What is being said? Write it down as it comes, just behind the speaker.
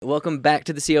Welcome back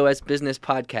to the COS Business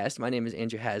Podcast. My name is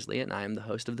Andrew Hasley, and I am the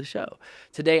host of the show.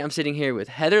 Today, I'm sitting here with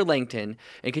Heather Langton.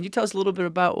 And can you tell us a little bit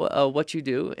about what you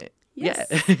do?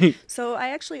 Yes. Yeah. So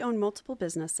I actually own multiple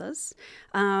businesses.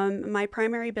 My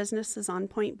primary business is On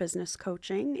Point Business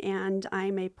Coaching, and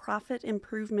I'm a profit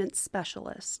improvement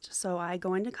specialist. So I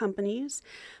go into companies,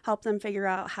 help them figure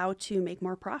out how to make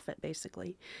more profit,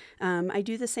 basically. I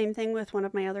do the same thing with one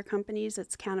of my other companies.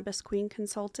 It's Cannabis Queen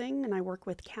Consulting, and I work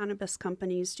with cannabis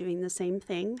companies doing the same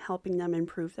thing, helping them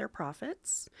improve their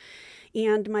profits.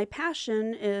 And my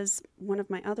passion is one of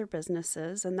my other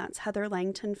businesses, and that's Heather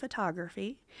Langton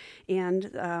Photography. And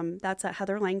that's at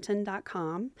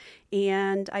heatherlangton.com.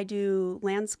 And I do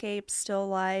landscape, still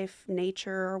life,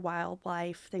 nature,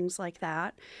 wildlife, things like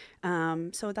that.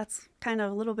 So that's kind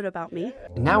of a little bit about me.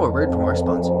 And now a word from our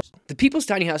sponsors. The People's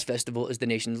Tiny House Festival is the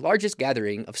nation's largest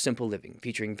gathering of simple living,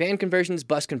 featuring van conversions,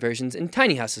 bus conversions, and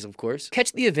tiny houses, of course.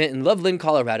 Catch the event in Loveland,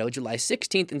 Colorado, July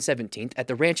 16th and 17th at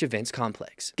the Ranch Events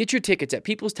Complex. Get your tickets at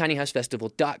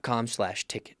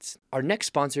peoplestinyhousefestival.com/tickets. Our next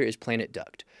sponsor is Planet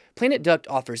Duct. Planet Duct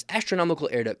offers astronomical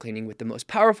air duct cleaning with the most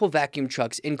powerful vacuum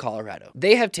trucks in Colorado.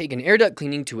 They have taken air duct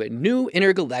cleaning to a new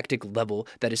intergalactic level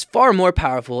that is far more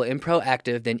powerful and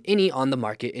proactive than any on the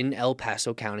market in El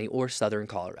Paso County or Southern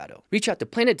Colorado. Reach out to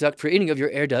Planet Duct for any of your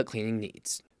air duct cleaning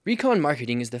needs. Recon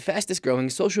Marketing is the fastest growing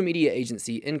social media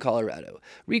agency in Colorado.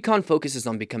 Recon focuses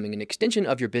on becoming an extension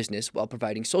of your business while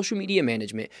providing social media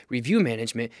management, review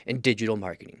management, and digital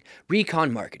marketing.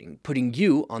 Recon Marketing, putting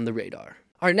you on the radar.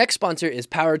 Our next sponsor is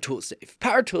Power Toolsafe.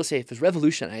 Power Toolsafe is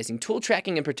revolutionizing tool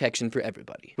tracking and protection for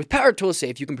everybody. With Power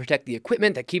Toolsafe, you can protect the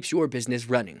equipment that keeps your business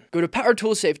running. Go to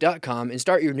powertoolsafe.com and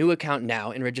start your new account now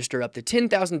and register up to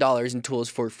 $10,000 in tools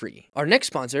for free. Our next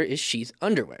sponsor is Sheath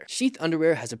Underwear. Sheath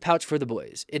Underwear has a pouch for the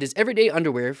boys. It is everyday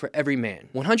underwear for every man.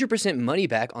 100% money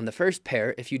back on the first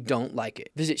pair if you don't like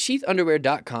it. Visit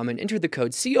sheathunderwear.com and enter the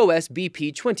code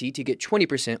COSBP20 to get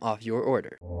 20% off your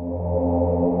order.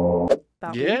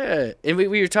 Yeah, and we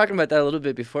were talking about that a little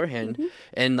bit beforehand,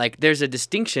 and like there's a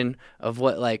distinction of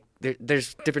what like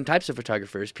there's different types of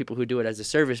photographers, people who do it as a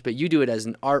service, but you do it as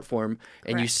an art form,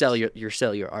 and you sell your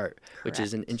art, which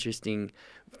is an interesting,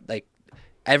 like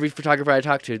every photographer I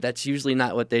talk to, that's usually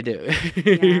not what they do.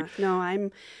 Yeah, no,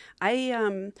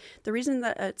 the reason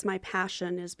that it's my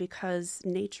passion is because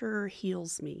nature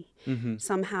heals me.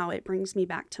 Somehow it brings me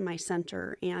back to my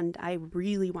center, and I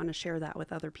really want to share that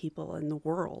with other people in the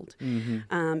world.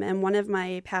 And one of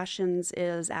my passions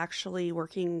is actually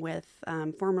working with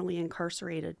formerly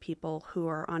incarcerated people who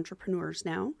are entrepreneurs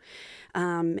now.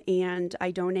 And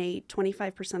I donate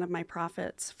 25% of my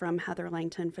profits from Heather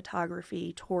Langton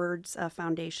Photography towards a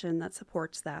foundation that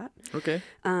supports that. Okay.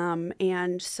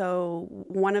 And so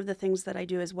one of the things that I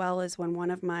do as well is when one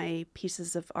of my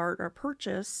pieces of art are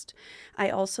purchased, I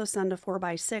also send a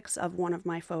 4x6 of one of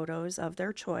my photos of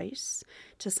their choice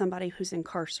to somebody who's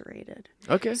incarcerated.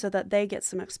 Okay. So that they get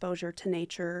some exposure to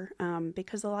nature,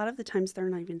 because a lot of the times they're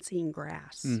not even seeing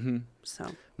grass. So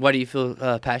Why do you feel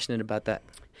passionate about that?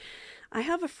 I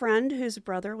have a friend whose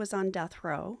brother was on death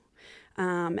row,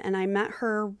 and I met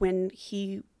her when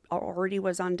he already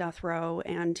was on death row,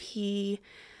 and he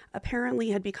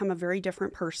apparently had become a very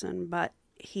different person, but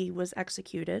he was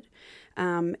executed.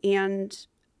 And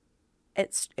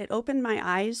it opened my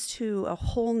eyes to a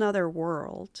whole nother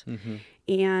world.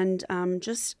 And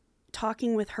just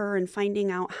talking with her and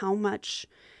finding out how much,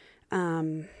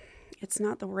 it's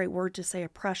not the right word to say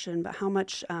oppression, but how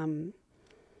much,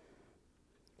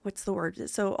 what's the word?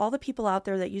 So all the people out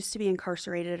there that used to be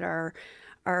incarcerated are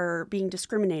being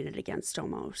discriminated against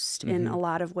almost in a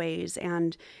lot of ways.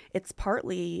 And it's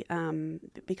partly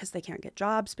because they can't get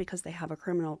jobs, because they have a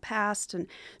criminal past. And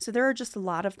so there are just a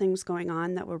lot of things going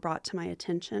on that were brought to my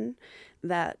attention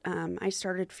that I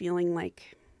started feeling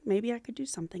like maybe I could do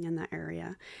something in that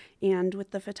area. And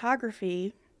with the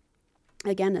photography,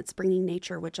 again, it's bringing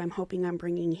nature, which I'm hoping I'm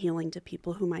bringing healing to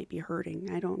people who might be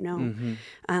hurting. I don't know.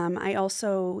 I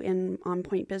also, in On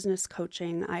Point Business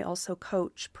Coaching, I also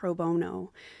coach pro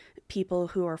bono people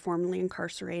who are formerly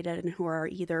incarcerated and who are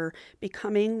either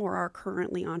becoming or are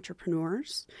currently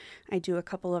entrepreneurs. I do a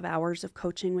couple of hours of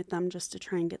coaching with them just to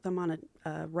try and get them on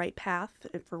a right path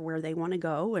for where they want to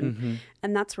go. And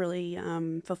that's really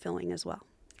fulfilling as well.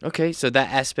 Okay, so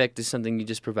that aspect is something you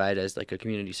just provide as like a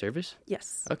community service?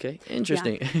 Yes. Okay,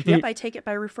 interesting. Yeah. Yep, I take it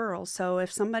by referral. So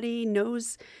if somebody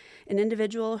knows an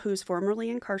individual who's formerly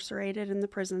incarcerated in the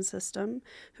prison system,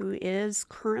 who is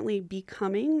currently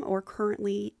becoming or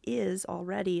currently is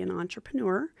already an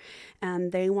entrepreneur,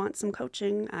 and they want some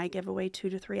coaching, I give away 2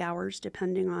 to 3 hours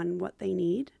depending on what they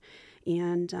need,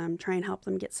 and try and help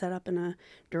them get set up in a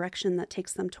direction that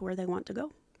takes them to where they want to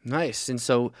go. Nice. And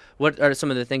so what are some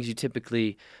of the things you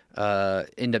typically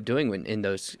end up doing when in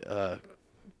those,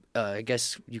 I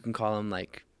guess you can call them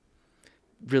like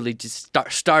really just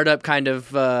startup kind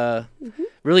of,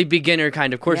 really beginner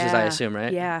kind of courses, I assume,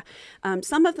 right? Yeah.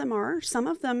 Some of them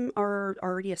are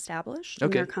already established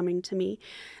and they're coming to me.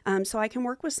 So I can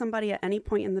work with somebody at any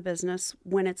point in the business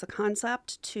when it's a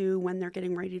concept to when they're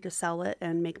getting ready to sell it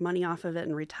and make money off of it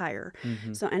and retire.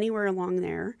 So anywhere along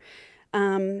there.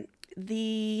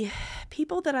 The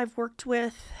people that I've worked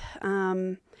with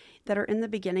that are in the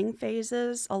beginning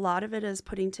phases, a lot of it is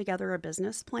putting together a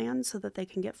business plan so that they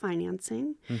can get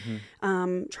financing,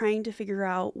 trying to figure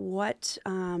out what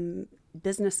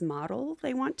business model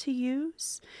they want to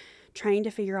use, trying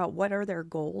to figure out what are their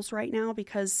goals right now,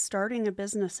 because starting a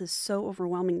business is so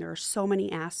overwhelming. There are so many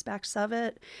aspects of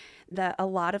it that a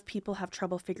lot of people have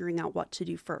trouble figuring out what to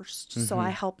do first. So I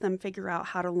help them figure out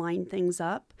how to line things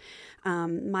up.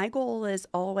 My goal is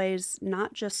always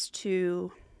not just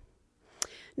to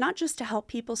help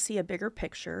people see a bigger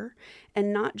picture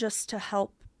and not just to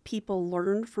help people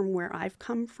learn from where I've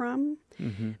come from,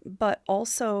 but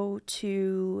also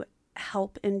to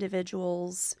help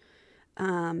individuals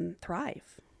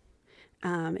thrive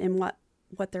in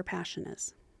what their passion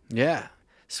is. Yeah.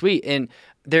 Sweet. And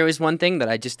there was one thing that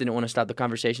I just didn't want to stop the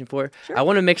conversation for. Sure. I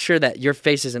want to make sure that your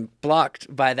face isn't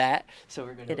blocked by that. So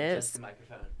we're going to adjust the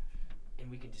microphone.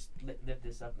 And we can just lift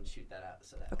this up and shoot that out.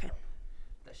 So that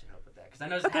that should help with that. Because I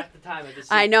know half the time I just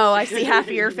see... I know. I see half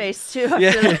of your face too.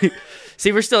 Yeah.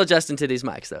 See, we're still adjusting to these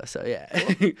mics though. So yeah.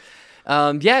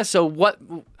 Cool. So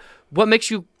what makes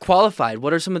you qualified?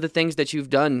 What are some of the things that you've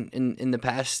done in the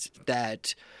past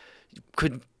that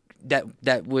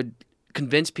would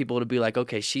convince people to be like,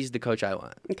 okay, she's the coach I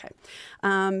want? Okay.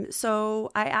 So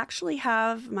I actually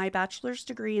have my bachelor's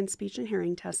degree in speech and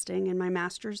hearing testing, and my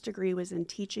master's degree was in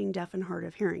teaching deaf and hard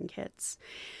of hearing kids.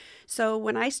 So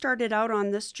when I started out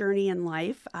on this journey in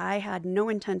life, I had no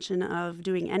intention of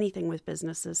doing anything with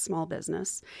businesses, small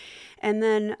business. And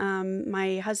then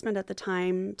my husband at the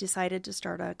time decided to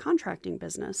start a contracting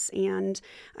business. And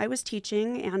I was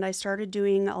teaching, and I started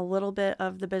doing a little bit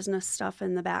of the business stuff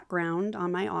in the background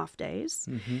on my off days.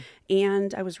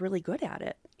 And I was really good at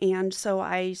it. And so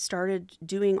I started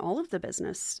doing all of the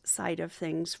business side of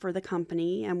things for the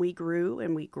company, and we grew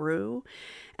and we grew.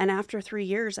 And after 3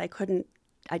 years, I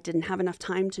didn't have enough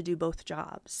time to do both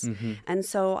jobs. And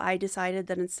so I decided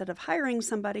that instead of hiring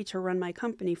somebody to run my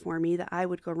company for me, that I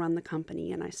would go run the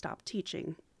company, and I stopped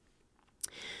teaching.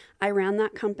 I ran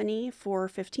that company for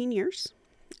 15 years.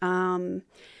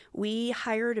 We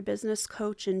hired a business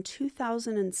coach in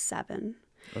 2007.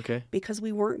 Okay. Because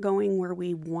we weren't going where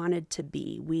we wanted to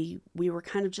be. We were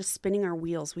kind of just spinning our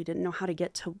wheels. We didn't know how to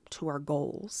get to our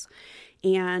goals.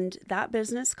 And that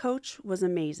business coach was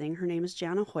amazing. Her name is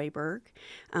Jana Hoiberg.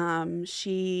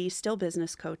 She still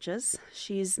business coaches.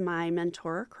 She's my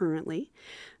mentor currently.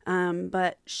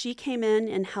 But she came in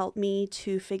and helped me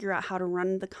to figure out how to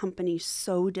run the company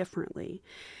so differently.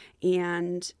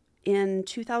 And in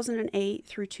 2008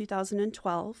 through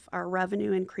 2012, our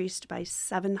revenue increased by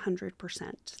 700%.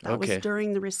 That was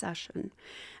during the recession.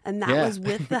 And that was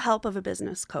with the help of a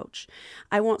business coach.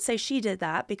 I won't say she did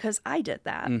that because I did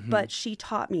that, but she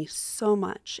taught me so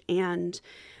much. And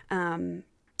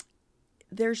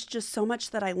there's just so much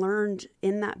that I learned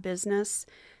in that business,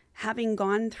 having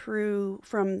gone through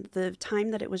from the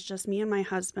time that it was just me and my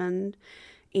husband,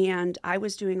 and I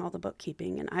was doing all the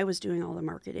bookkeeping, and I was doing all the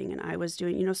marketing, and I was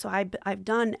doing, so I've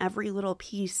done every little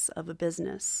piece of a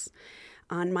business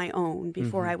on my own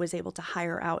before I was able to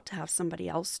hire out to have somebody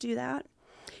else do that.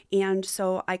 And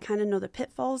so I kind of know the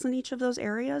pitfalls in each of those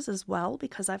areas as well,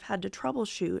 because I've had to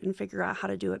troubleshoot and figure out how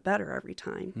to do it better every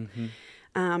time.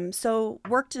 So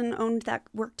worked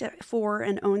for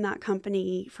and owned that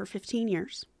company for 15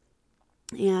 years.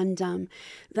 And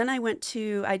then I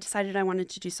decided I wanted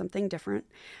to do something different.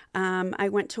 I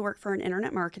went to work for an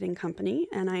internet marketing company,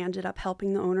 and I ended up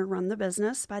helping the owner run the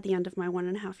business by the end of my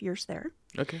 1.5 years there.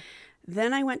 Okay.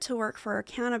 Then I went to work for a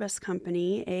cannabis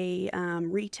company, a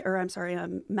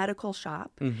medical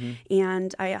shop,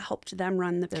 and I helped them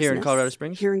run the business. Here in Colorado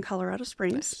Springs? Here in Colorado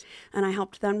Springs. Nice. And I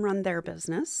helped them run their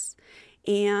business.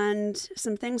 And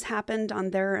some things happened on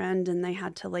their end, and they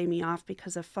had to lay me off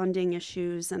because of funding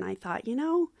issues. And I thought,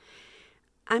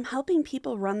 I'm helping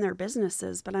people run their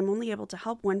businesses, but I'm only able to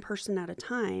help one person at a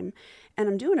time. And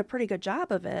I'm doing a pretty good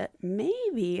job of it.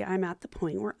 Maybe I'm at the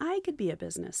point where I could be a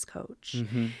business coach.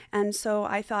 And so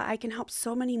I thought I can help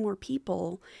so many more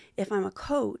people if I'm a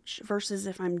coach versus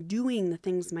if I'm doing the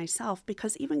things myself.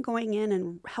 Because even going in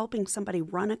and helping somebody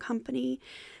run a company,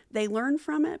 they learn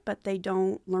from it, but they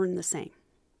don't learn the same.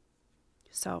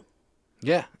 So.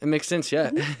 Yeah, it makes sense.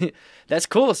 Yeah, that's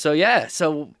cool.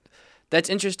 So that's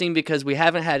interesting because we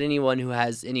haven't had anyone who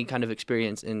has any kind of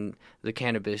experience in the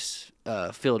cannabis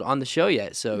field on the show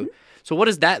yet. So, so what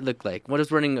does that look like? What does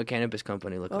running a cannabis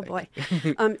company look like?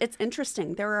 Oh boy, it's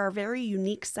interesting. There are a very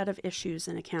unique set of issues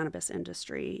in a cannabis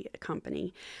industry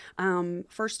company.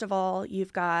 First of all,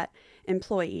 you've got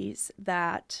employees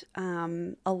that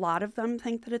a lot of them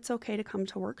think that it's okay to come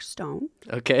to work stoned.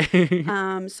 Okay.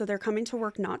 So they're coming to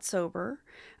work not sober.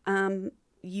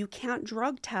 You can't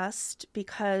drug test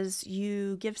because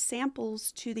you give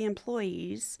samples to the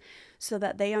employees so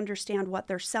that they understand what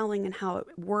they're selling and how it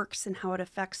works and how it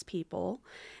affects people,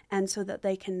 and so that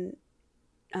they can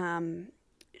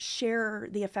share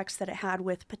the effects that it had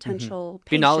with potential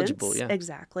patients. Be knowledgeable, yeah.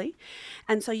 Exactly.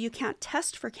 And so you can't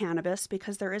test for cannabis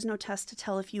because there is no test to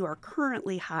tell if you are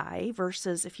currently high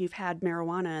versus if you've had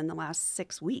marijuana in the last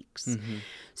 6 weeks.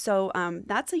 So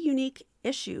that's a unique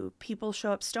issue. People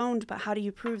show up stoned, but how do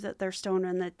you prove that they're stoned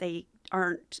and that they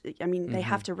aren't? I mean, they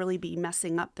have to really be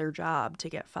messing up their job to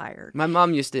get fired. My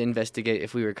mom used to investigate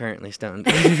if we were currently stoned.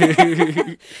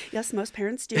 Yes, most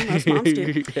parents do. Most moms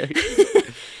do.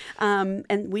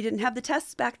 And we didn't have the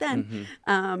tests back then.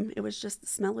 It was just the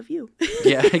smell of you.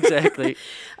 Yeah, exactly.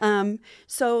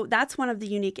 So that's one of the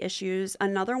unique issues.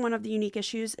 Another one of the unique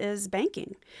issues is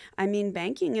banking. I mean,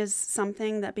 banking is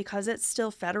something that because it's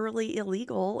still federally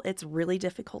illegal, it's really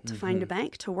difficult to find a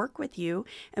bank to work with you.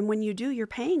 And when you do, you're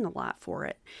paying a lot for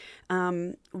it.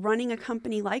 Running a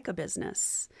company like a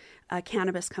business, a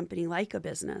cannabis company like a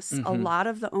business, a lot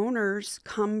of the owners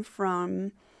come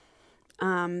from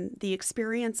the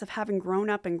experience of having grown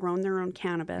up and grown their own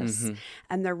cannabis,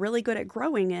 and they're really good at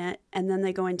growing it, and then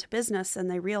they go into business and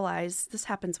they realize, this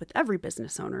happens with every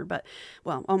business owner, but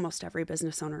well, almost every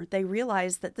business owner, they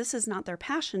realize that this is not their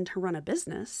passion to run a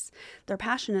business. Their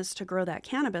passion is to grow that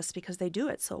cannabis because they do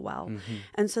it so well.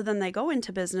 And so then they go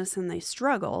into business and they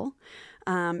struggle.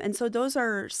 And so those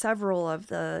are several of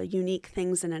the unique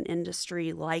things in an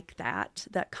industry like that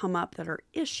come up that are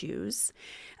issues.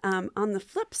 On the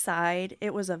flip side,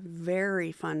 it was a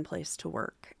very fun place to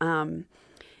work.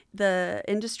 The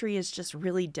industry is just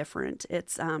really different.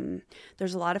 It's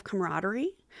there's a lot of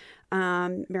camaraderie.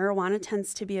 Marijuana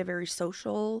tends to be a very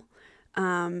social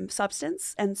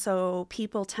substance, and so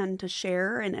people tend to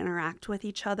share and interact with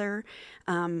each other.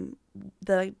 The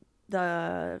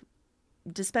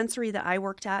dispensary that I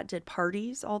worked at did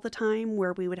parties all the time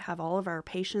where we would have all of our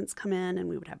patients come in and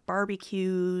we would have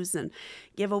barbecues and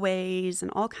giveaways and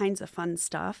all kinds of fun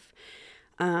stuff.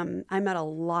 I met a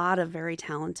lot of very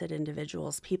talented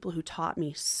individuals, people who taught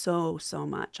me so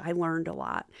much. I learned a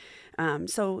lot.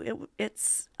 So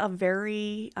it's a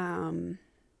very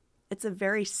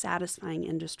satisfying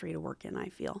industry to work in, I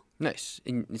feel. Nice.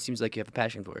 And it seems like you have a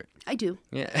passion for it. I do.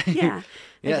 Yeah. Yeah.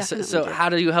 Yeah. So how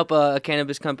do you help a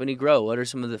cannabis company grow? What are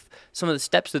some of the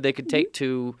steps that they could take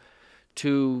to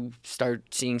start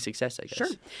seeing success, I guess? Sure.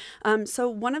 So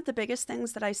one of the biggest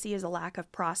things that I see is a lack of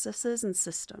processes and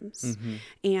systems.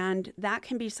 And that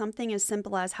can be something as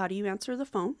simple as, how do you answer the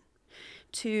phone?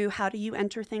 To how do you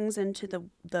enter things into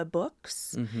the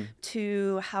books,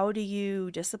 to how do you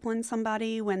discipline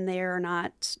somebody when they're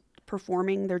not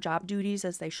performing their job duties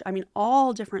as they should. I mean,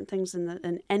 all different things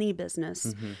in any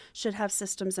business should have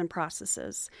systems and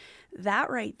processes. That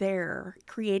right there,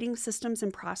 creating systems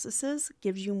and processes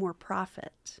gives you more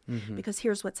profit, because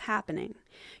here's what's happening.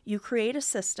 You create a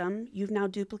system, you've now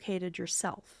duplicated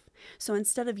yourself. So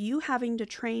instead of you having to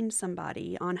train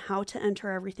somebody on how to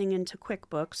enter everything into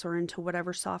QuickBooks or into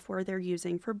whatever software they're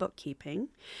using for bookkeeping,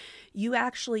 you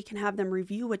actually can have them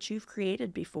review what you've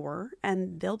created before,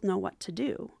 and they'll know what to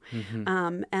do.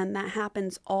 And that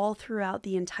happens all throughout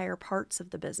the entire parts of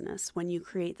the business when you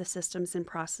create the systems and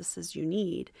processes you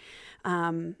need.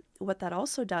 What that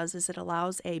also does is it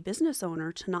allows a business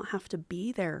owner to not have to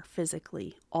be there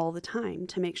physically all the time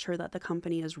to make sure that the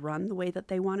company is run the way that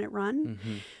they want it run,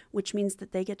 which means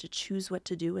that they get to choose what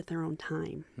to do with their own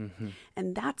time.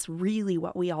 And that's really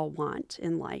what we all want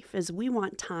in life, is we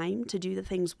want time to do the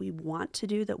things we want to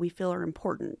do that we feel are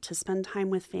important, to spend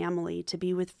time with family, to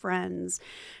be with friends,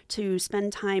 to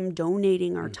spend time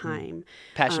donating our time.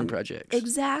 Passion projects.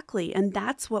 Exactly. And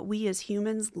that's what we as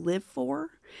humans live for.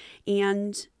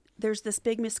 And there's this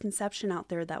big misconception out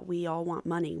there that we all want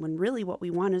money, when really what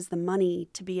we want is the money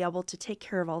to be able to take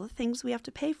care of all the things we have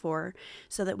to pay for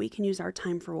so that we can use our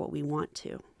time for what we want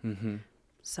to.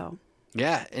 So.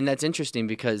 Yeah. And that's interesting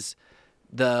because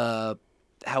how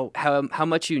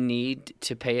much you need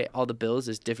to pay all the bills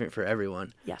is different for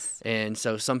everyone. Yes. And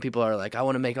so some people are like, I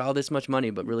want to make all this much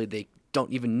money, but really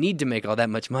don't even need to make all that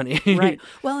much money. Right.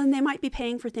 Well, and they might be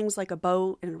paying for things like a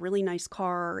boat and a really nice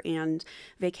car and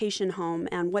vacation home.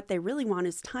 And what they really want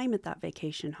is time at that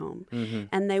vacation home. Mm-hmm.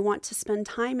 And they want to spend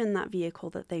time in that vehicle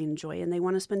that they enjoy. And they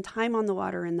want to spend time on the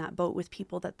water in that boat with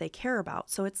people that they care about.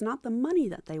 So it's not the money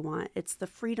that they want. It's the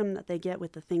freedom that they get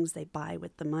with the things they buy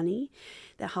with the money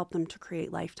that help them to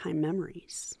create lifetime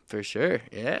memories. For sure.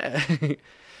 Yeah.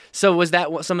 So was that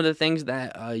some of the things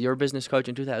that your business coach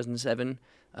in 2007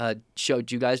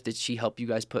 showed you guys? Did she help you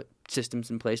guys put systems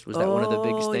in place? Was that one of the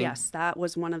biggest things? Yes, that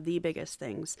was one of the biggest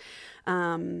things.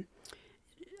 I'm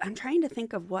trying to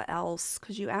think of what else,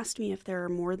 because you asked me if there are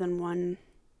more than one.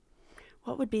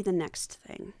 What would be the next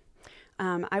thing?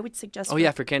 I would suggest...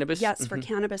 for cannabis? Yes, for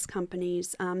cannabis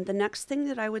companies. The next thing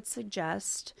that I would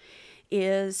suggest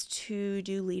is to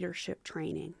do leadership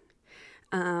training,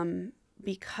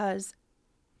 because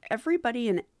everybody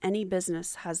in any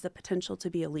business has the potential to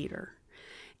be a leader.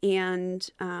 And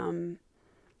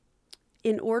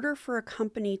in order for a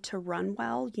company to run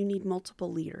well, you need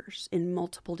multiple leaders in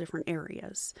multiple different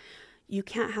areas. You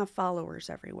can't have followers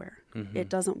everywhere. Mm-hmm. It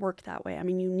doesn't work that way. I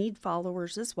mean, you need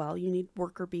followers as well. You need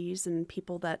worker bees and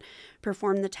people that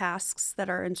perform the tasks that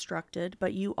are instructed,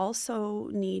 but you also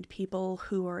need people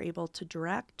who are able to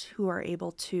direct, who are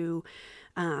able to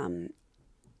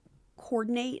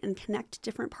coordinate and connect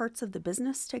different parts of the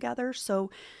business together. So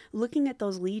looking at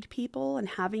those lead people and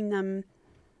having them,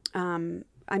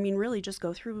 really just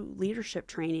go through leadership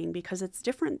training, because it's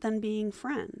different than being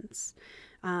friends.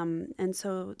 And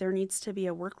so there needs to be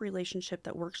a work relationship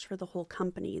that works for the whole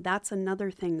company. That's another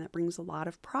thing that brings a lot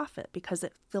of profit, because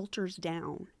it filters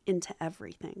down into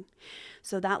everything.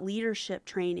 So that leadership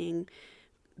training,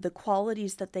 the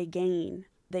qualities that they gain,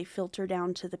 they filter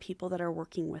down to the people that are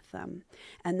working with them.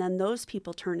 And then those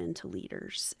people turn into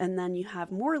leaders. And then you have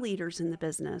more leaders in the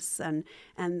business, and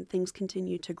things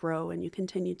continue to grow, and you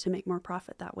continue to make more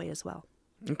profit that way as well.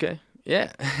 Okay.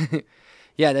 Yeah.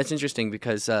 Yeah, that's interesting,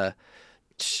 because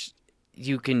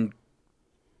you can,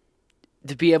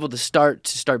 to be able to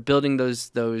start building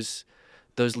those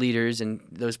leaders and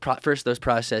those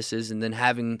processes, and then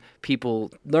having people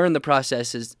learn the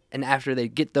processes, and after they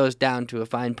get those down to a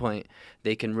fine point,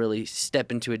 they can really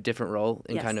step into a different role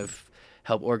and kind of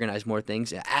help organize more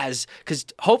things. Because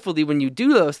hopefully when you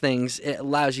do those things, it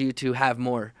allows you to have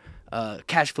more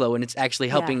cash flow, and it's actually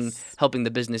helping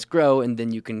the business grow, and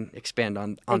then you can expand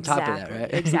on top of that,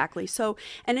 right? Exactly. So,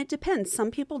 and it depends. Some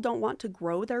people don't want to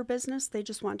grow their business; they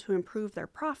just want to improve their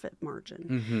profit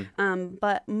margin. Mm-hmm.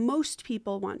 But most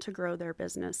people want to grow their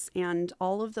business, and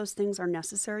all of those things are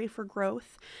necessary for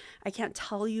growth. I can't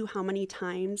tell you how many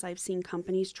times I've seen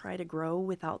companies try to grow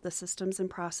without the systems and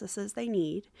processes they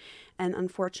need, and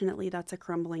unfortunately, that's a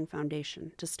crumbling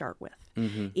foundation to start with.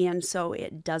 Mm-hmm. And so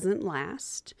it doesn't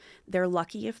last. They're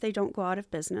lucky if they don't go out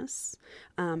of business.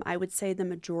 I would say the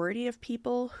majority of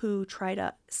people who try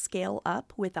to scale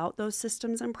up without those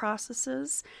systems and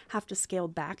processes have to scale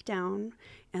back down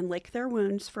and lick their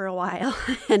wounds for a while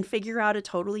and figure out a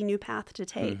totally new path to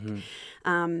take.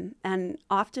 Mm-hmm. And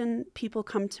often people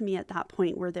come to me at that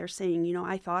point where they're saying,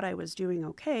 I thought I was doing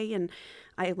okay, and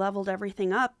I leveled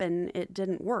everything up and it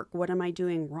didn't work. What am I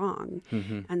doing wrong?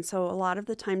 Mm-hmm. And so a lot of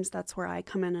the times that's where I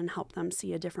come in and help them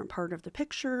see a different part of the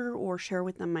picture or share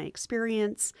with them my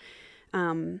experience.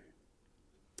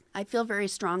 I feel very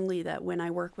strongly that when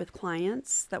I work with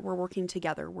clients, that we're working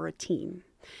together, we're a team.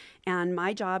 And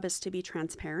my job is to be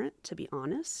transparent, to be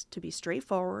honest, to be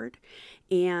straightforward,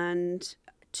 and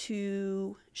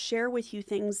to share with you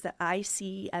things that I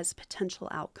see as potential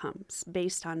outcomes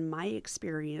based on my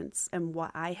experience and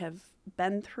what I have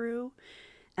been through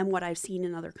and what I've seen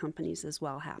in other companies as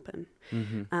well happen.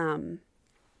 Mm-hmm.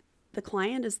 The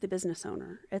client is the business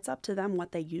owner. It's up to them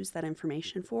what they use that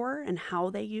information for and how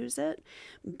they use it.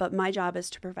 But my job is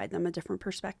to provide them a different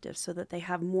perspective so that they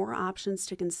have more options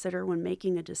to consider when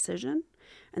making a decision,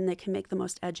 and they can make the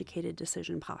most educated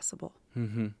decision possible.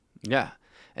 Mm-hmm. Yeah.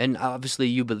 And obviously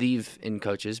you believe in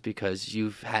coaches because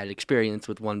you've had experience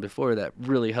with one before that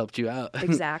really helped you out.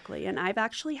 Exactly. And I've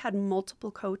actually had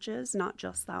multiple coaches, not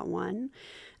just that one.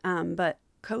 But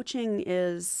coaching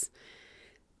is...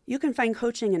 You can find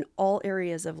coaching in all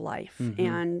areas of life. Mm-hmm.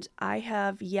 And I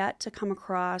have yet to come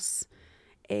across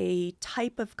a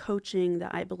type of coaching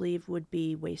that I believe would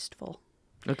be wasteful.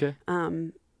 Okay.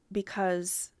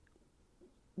 Because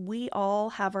we all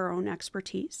have our own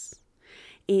expertise,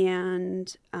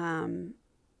 and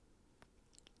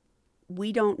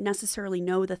we don't necessarily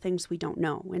know the things we don't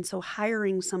know. And so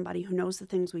hiring somebody who knows the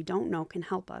things we don't know can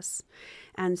help us.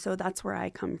 And so that's where I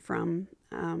come from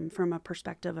a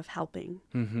perspective of helping.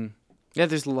 Mm-hmm. Yeah,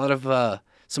 there's a lot of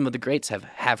some of the greats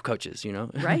have coaches, you know?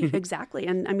 Right, exactly.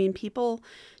 And I mean,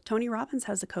 Tony Robbins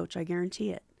has a coach, I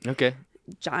guarantee it. Okay.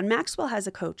 John Maxwell has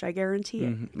a coach, I guarantee it.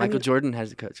 Mm-hmm. Michael Jordan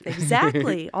has a coach.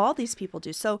 Exactly. All these people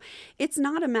do. So it's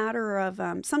not a matter of,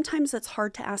 sometimes it's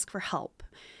hard to ask for help.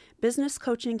 Business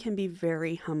coaching can be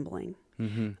very humbling.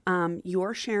 Mm-hmm.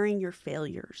 You're sharing your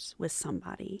failures with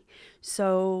somebody.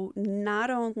 So not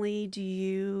only do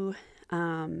you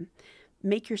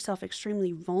make yourself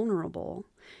extremely vulnerable,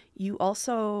 you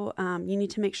also you need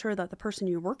to make sure that the person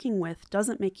you're working with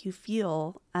doesn't make you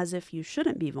feel as if you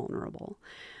shouldn't be vulnerable,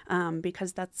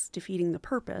 because that's defeating the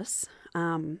purpose.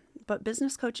 But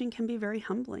business coaching can be very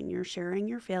humbling. You're sharing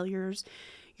your failures.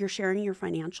 You're sharing your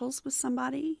financials with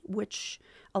somebody, which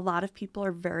a lot of people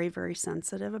are very, very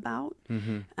sensitive about.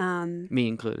 Mm-hmm. Me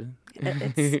included.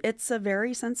 It's a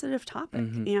very sensitive topic.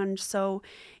 Mm-hmm. And so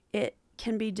it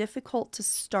can be difficult to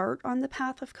start on the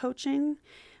path of coaching.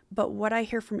 But what I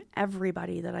hear from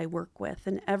everybody that I work with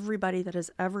and everybody that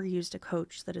has ever used a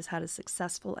coach that has had a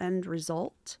successful end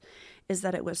result is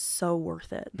that it was so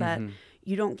worth it, that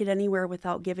you don't get anywhere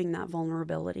without giving that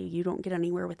vulnerability. You don't get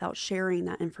anywhere without sharing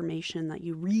that information that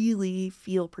you really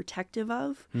feel protective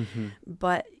of,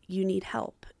 but you need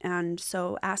help. And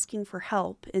so asking for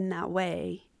help in that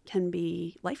way can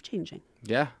be life-changing.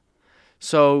 Yeah.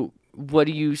 So what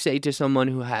do you say to someone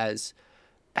who has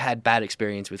had bad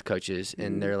experience with coaches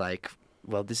and they're like,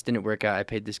 well, this didn't work out. I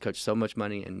paid this coach so much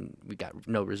money and we got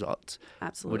no results.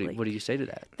 Absolutely. What do you say to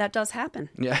that? That does happen.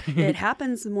 Yeah. It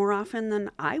happens more often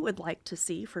than I would like to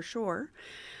see, for sure.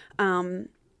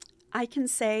 I can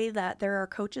say that there are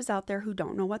coaches out there who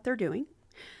don't know what they're doing.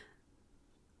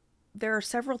 There are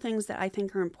several things that I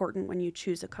think are important when you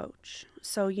choose a coach.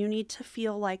 So you need to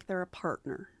feel like they're a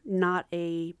partner, not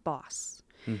a boss.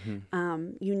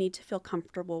 You need to feel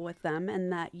comfortable with them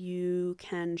and that you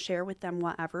can share with them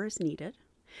whatever is needed.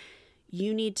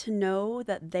 You need to know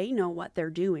that they know what they're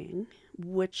doing,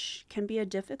 which can be a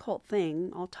difficult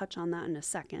thing. I'll touch on that in a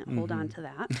second. Hold on to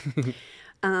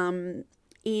that.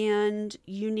 And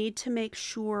you need to make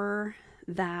sure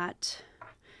that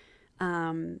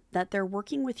that they're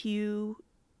working with you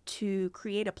to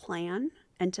create a plan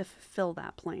and to fulfill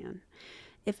that plan.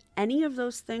 If any of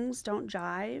those things don't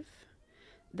jive,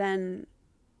 then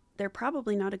they're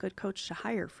probably not a good coach to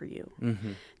hire for you.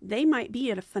 They might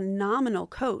be a phenomenal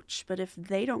coach, but if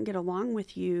they don't get along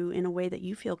with you in a way that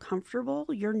you feel comfortable,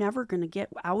 you're never going to get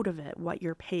out of it what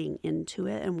you're paying into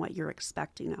it and what you're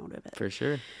expecting out of it. For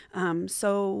sure.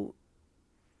 So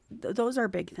those are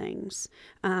big things.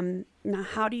 Now,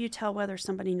 how do you tell whether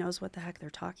somebody knows what the heck they're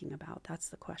talking about? That's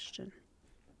the question.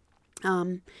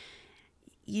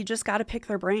 You just got to pick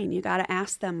their brain. You got to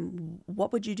ask them,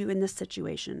 what would you do in this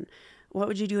situation? What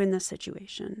would you do in this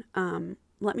situation?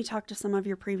 Let me talk to some of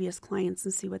your previous clients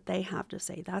and see what they have to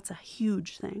say. That's a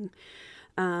huge thing.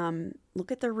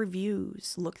 Look at their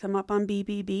reviews. Look them up on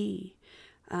BBB.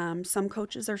 Some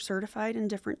coaches are certified in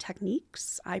different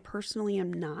techniques. I personally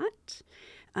am not.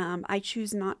 I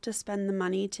choose not to spend the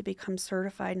money to become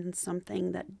certified in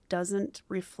something that doesn't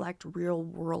reflect real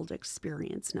world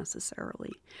experience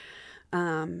necessarily.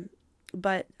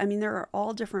 But I mean, there are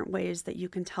all different ways that you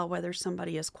can tell whether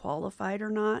somebody is qualified or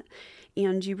not.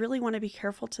 And you really want to be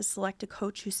careful to select a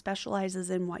coach who specializes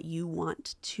in what you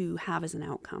want to have as an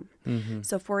outcome.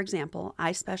 So for example,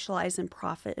 I specialize in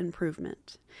profit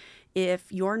improvement.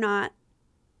 If you're not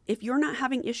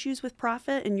having issues with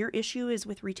profit and your issue is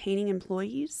with retaining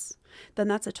employees, then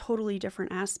that's a totally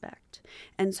different aspect.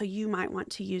 And so you might want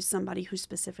to use somebody who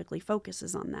specifically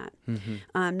focuses on that.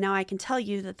 Now, I can tell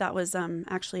you that was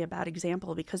actually a bad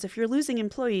example, because if you're losing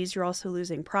employees, you're also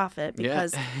losing profit,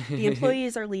 because the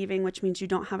employees are leaving, which means you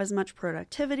don't have as much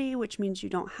productivity, which means you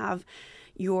don't have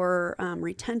your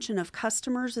retention of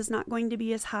customers is not going to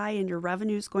be as high, and your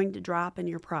revenue is going to drop and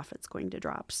your profit's going to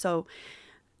drop. So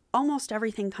almost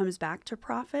everything comes back to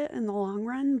profit in the long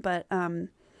run. But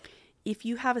if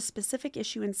you have a specific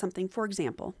issue in something, for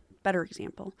example, better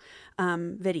example,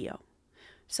 video.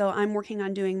 So I'm working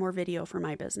on doing more video for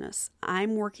my business.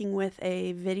 I'm working with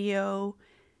a video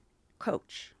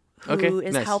coach who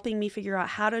is helping me figure out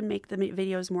how to make the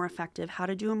videos more effective, how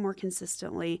to do them more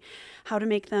consistently, how to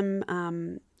make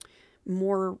them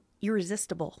more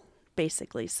irresistible,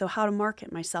 basically. So how to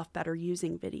market myself better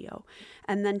using video.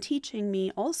 And then teaching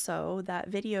me also that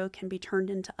video can be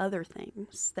turned into other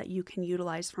things that you can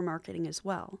utilize for marketing as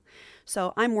well.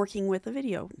 So I'm working with a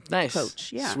video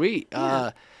coach. Yeah. Sweet.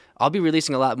 Yeah. I'll be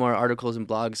releasing a lot more articles and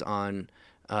blogs on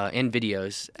and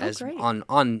videos great.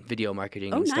 on video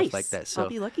marketing and stuff like that. So I'll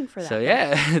be looking for that. So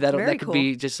yeah, that Very could cool.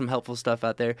 be just some helpful stuff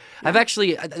out there. Yeah. I've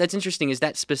actually that's interesting. Is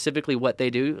that specifically what they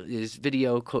do? Is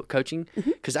video coaching?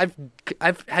 Because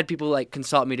I've had people like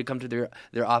consult me to come to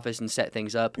their office and set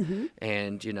things up,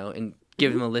 and and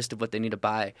give them a list of what they need to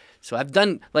buy. So I've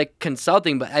done like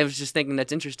consulting, but I was just thinking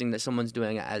that's interesting that someone's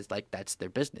doing it as like that's their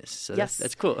business. So Yes.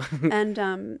 that's cool.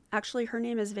 And actually, her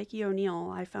name is Vicki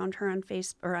O'Neill. I found her on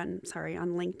on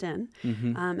LinkedIn,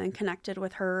 and connected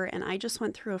with her. And I just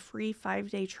went through a free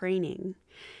 5-day training,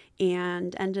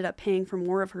 and ended up paying for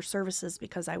more of her services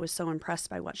because I was so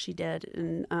impressed by what she did.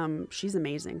 And she's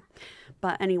amazing.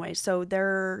 But anyway, so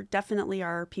there definitely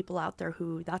are people out there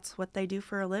who that's what they do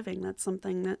for a living. That's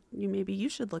something that maybe you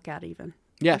should look at even.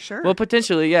 Yeah, For sure. Well,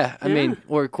 potentially, yeah. I mean,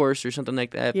 or a course or something like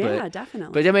that. Yeah, but,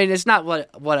 definitely. But I mean, it's not what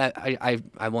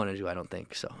I want to do. I don't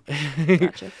think so.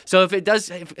 Gotcha. So if it does,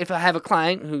 if I have a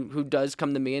client who does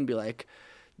come to me and be like,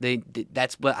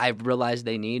 that's what I realize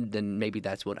they need, then maybe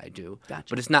that's what I do. Gotcha.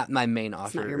 But it's not my main offer.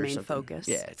 It's not your or main something. focus.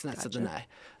 Yeah, it's not Gotcha. something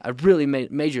I really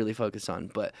majorly focus on.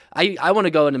 But I want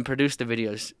to go in and produce the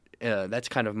videos. That's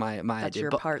kind of my That's idea.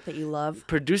 your But part that you love.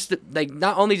 produce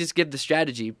not only just give the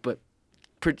strategy, but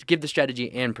give the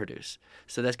strategy and produce.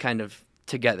 So that's kind of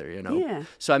together, Yeah,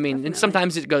 So I mean, and definitely.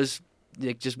 sometimes it goes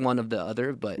like just one of the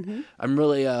other, but I'm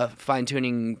really fine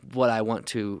tuning what I want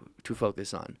to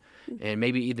focus on, and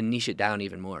maybe even niche it down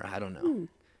even more. I don't know.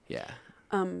 Yeah.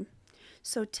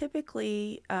 So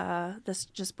typically, this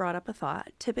just brought up a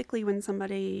thought. Typically, when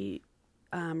somebody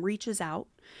reaches out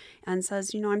and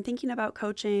says, I'm thinking about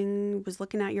coaching, was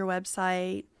looking at your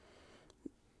website,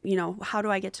 how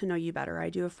do I get to know you better? I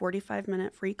do a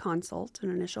 45-minute free consult, an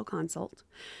initial consult.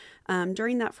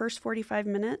 During that first 45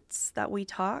 minutes that we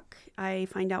talk, I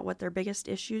find out what their biggest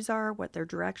issues are, what their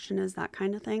direction is, that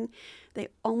kind of thing. They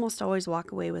almost always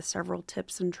walk away with several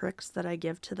tips and tricks that I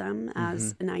give to them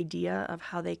as an idea of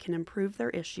how they can improve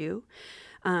their issue.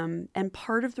 And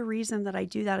part of the reason that I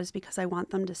do that is because I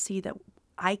want them to see that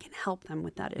I can help them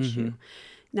with that issue.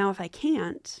 Now, if I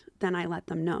can't, then I let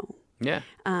them know. Yeah.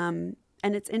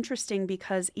 And it's interesting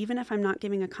because even if I'm not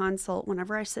giving a consult,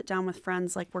 whenever I sit down with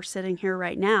friends, like we're sitting here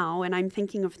right now, and I'm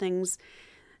thinking of things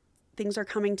are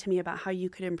coming to me about how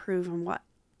you could improve on what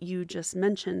you just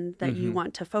mentioned that you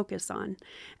want to focus on.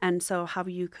 And so how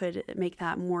you could make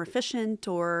that more efficient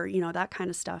or, that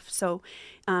kind of stuff. So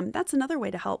that's another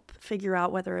way to help figure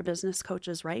out whether a business coach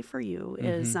is right for you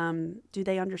is, do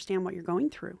they understand what you're going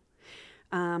through?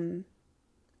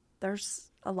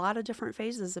 There's a lot of different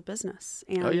phases of business.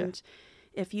 And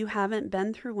if you haven't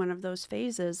been through one of those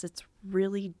phases, it's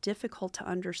really difficult to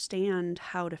understand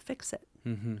how to fix it.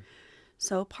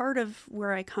 So part of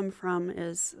where I come from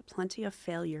is plenty of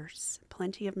failures,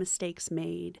 plenty of mistakes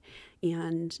made,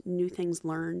 and new things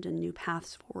learned and new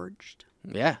paths forged.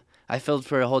 Yeah. I failed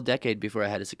for a whole decade before I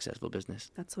had a successful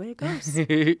business. That's the way it goes.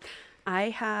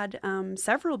 I had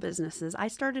several businesses. I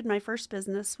started my first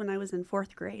business when I was in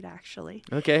 4th grade, actually.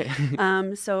 Okay.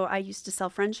 So I used to sell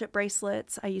friendship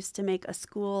bracelets. I used to make a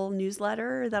school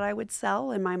newsletter that I would sell,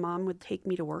 and my mom would take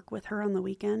me to work with her on the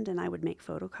weekend, and I would make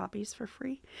photocopies for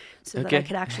free so that I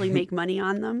could actually make money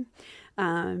on them.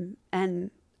 And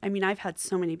I mean, I've had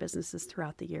so many businesses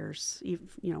throughout the years,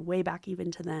 way back even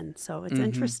to then. So it's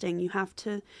interesting. You have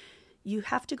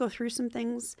to go through some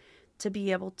things to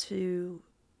be able to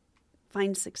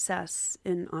find success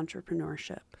in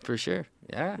entrepreneurship. For sure.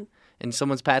 Yeah. And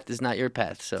someone's path is not your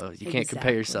path, so you can't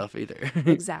compare yourself either.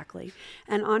 Exactly.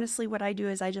 And honestly, what I do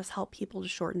is I just help people to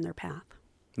shorten their path.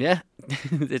 Yeah.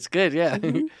 It's good. Yeah.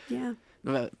 Yeah.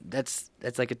 Well, that's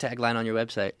like a tagline on your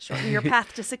website. Shorten your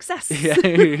path to success.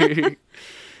 Yeah.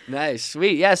 Nice.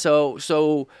 Sweet. Yeah. So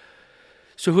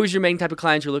who's your main type of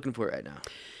clients you're looking for right now?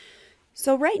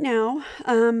 So right now,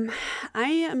 I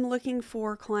am looking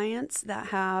for clients that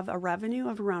have a revenue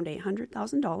of around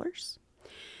 $800,000.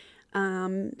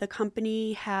 The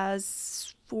company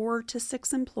has 4 to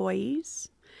 6 employees.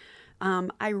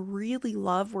 I really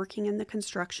love working in the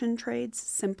construction trades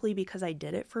simply because I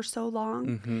did it for so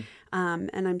long,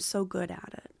 and I'm so good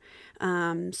at it.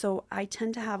 So I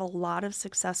tend to have a lot of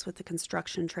success with the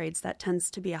construction trades. That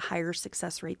tends to be a higher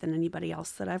success rate than anybody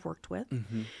else that I've worked with.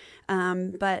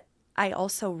 But I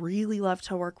also really love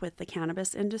to work with the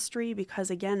cannabis industry because,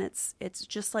 again, it's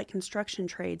just like construction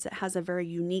trades. It has a very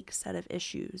unique set of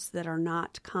issues that are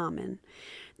not common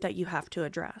that you have to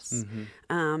address.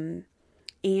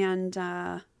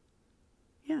 Yeah.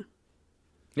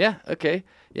 Yeah. Okay.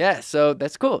 Yeah. So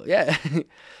that's cool. Yeah.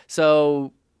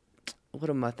 So what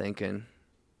am I thinking?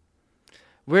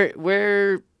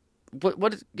 Where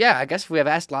Yeah, I guess we have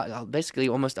asked basically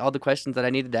almost all the questions that I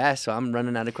needed to ask, so I'm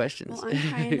running out of questions. Well, I'm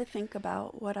trying to think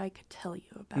about what I could tell you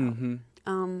about.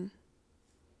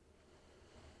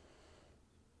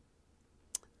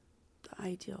 The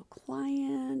ideal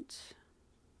client.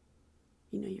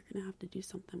 You're going to have to do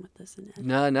something with this and edit.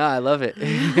 No, I love it.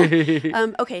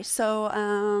 Okay, so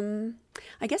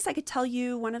I guess I could tell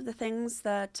you one of the things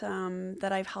that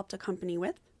I've helped a company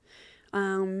with,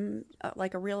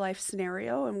 like a real life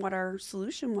scenario and what our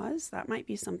solution was. That might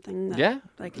be something that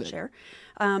I could share.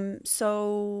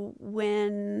 So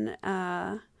when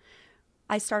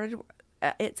I started,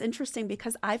 it's interesting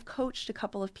because I've coached a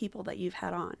couple of people that you've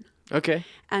had on. Okay.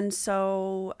 And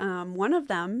so one of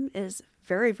them is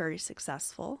very, very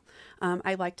successful.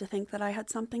 I like to think that I had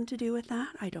something to do with that.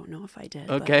 I don't know if I did.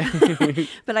 Okay.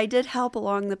 But I did help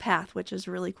along the path, which is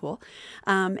really cool.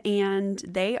 And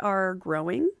they are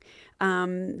growing.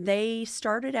 They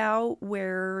started out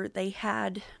where they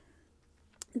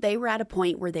were at a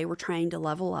point where they were trying to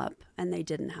level up and they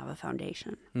didn't have a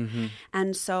foundation. Mm-hmm.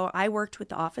 And so I worked with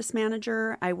the office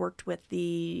manager. I worked with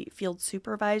the field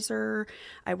supervisor.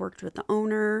 I worked with the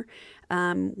owner.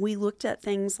 We looked at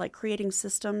things like creating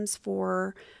systems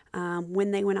for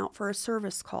when they went out for a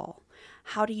service call.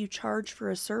 How do you charge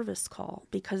for a service call?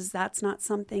 Because that's not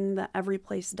something that every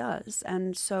place does.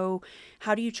 And so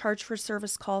how do you charge for a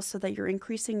service call so that you're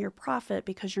increasing your profit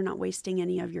because you're not wasting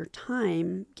any of your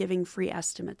time giving free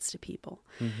estimates to people?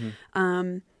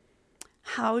 Mm-hmm.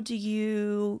 How do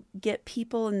you get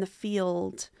people in the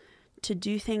field to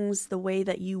do things the way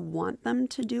that you want them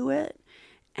to do it?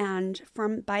 And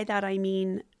by that, I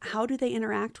mean, how do they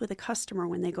interact with a customer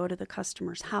when they go to the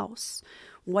customer's house?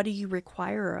 What do you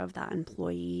require of that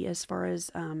employee as far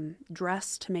as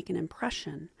dress to make an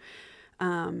impression?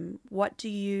 What do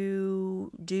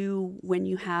you do when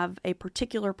you have a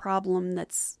particular problem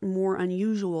that's more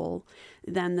unusual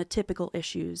than the typical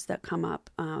issues that come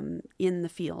up in the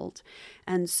field?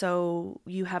 And so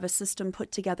you have a system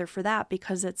put together for that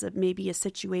because it's maybe a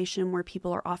situation where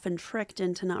people are often tricked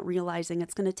into not realizing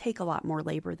it's going to take a lot more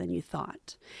labor than you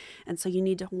thought. And so you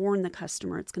need to warn the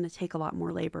customer it's going to take a lot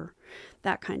more labor,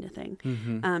 that kind of thing.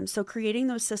 Mm-hmm. So creating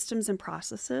those systems and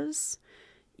processes,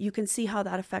 you can see how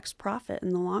that affects profit in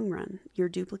the long run. You're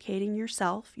duplicating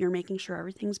yourself. You're making sure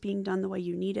everything's being done the way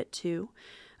you need it to.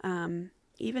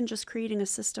 Even just creating a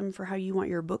system for how you want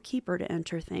your bookkeeper to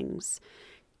enter things.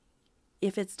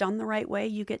 If it's done the right way,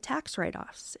 you get tax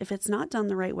write-offs. If it's not done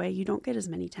the right way, you don't get as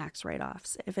many tax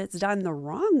write-offs. If it's done the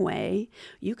wrong way,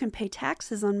 you can pay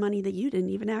taxes on money that you didn't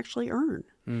even actually earn.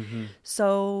 Mm-hmm.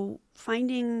 So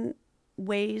finding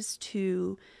ways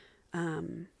to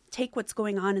take what's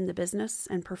going on in the business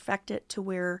and perfect it to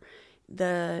where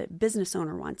the business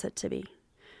owner wants it to be.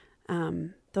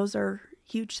 Those are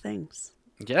huge things.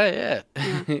 Yeah.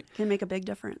 Can make a big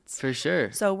difference. For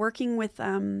sure. So working with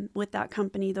that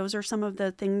company, those are some of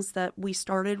the things that we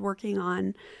started working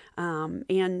on.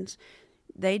 And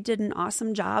they did an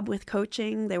awesome job with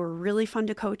coaching. They were really fun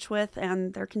to coach with,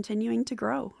 and they're continuing to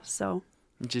grow. So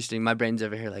interesting. My brain's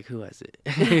over here like, who was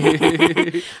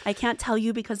it? I can't tell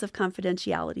you because of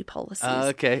confidentiality policies.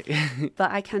 Okay. But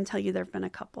I can tell you there have been a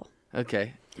couple.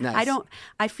 Okay. Nice.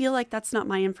 I feel like that's not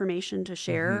my information to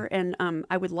share. Mm-hmm. And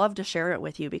I would love to share it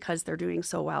with you because they're doing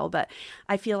so well. But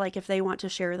I feel like if they want to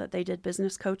share that they did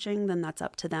business coaching, then that's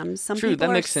up to them. Some True, people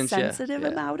that are makes sense, sensitive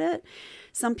about it.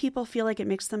 Some people feel like it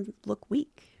makes them look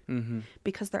weak. Mm-hmm.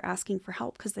 Because they're asking for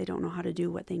help because they don't know how to do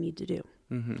what they need to do.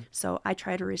 Mm-hmm. So I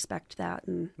try to respect that.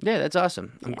 And yeah, that's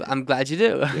awesome. I'm glad you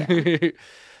do. Yeah.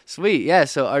 Sweet. Yeah.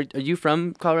 So are you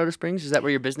from Colorado Springs? Is that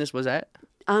where your business was at?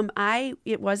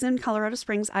 It was in Colorado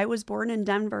Springs. I was born in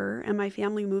Denver, and my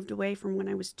family moved away from when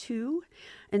I was 2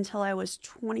 until I was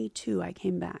 22. I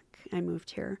came back. I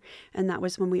moved here, and that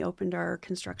was when we opened our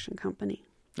construction company.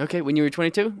 Okay, when you were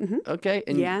 22? Mm-hmm. Okay.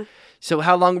 And yeah. So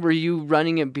how long were you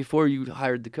running it before you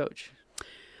hired the coach?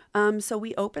 So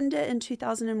we opened it in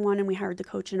 2001 and we hired the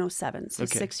coach in 2007, so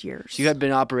 6 years. So you had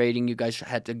been operating, you guys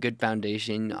had a good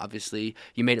foundation, obviously.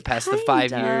 You made it past the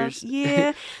 5 years.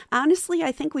 Yeah. Honestly,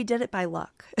 I think we did it by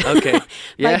luck. Okay.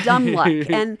 Yeah. By dumb luck.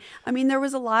 And I mean, there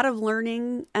was a lot of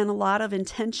learning and a lot of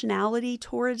intentionality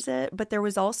towards it, but there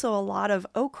was also a lot of,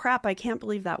 oh crap, I can't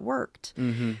believe that worked.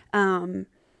 Mm-hmm.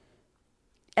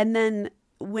 And then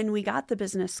when we got the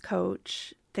business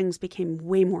coach, things became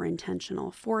way more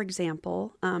intentional. For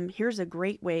example, here's a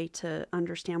great way to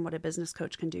understand what a business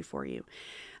coach can do for you.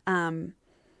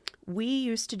 We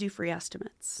used to do free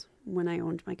estimates. When I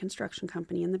owned my construction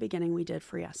company in the beginning, we did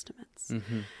free estimates.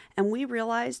 Mm-hmm. And we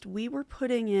realized we were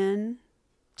putting in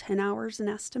 10 hours an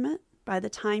estimate By the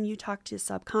time you talk to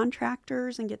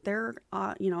subcontractors and get their,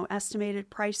 estimated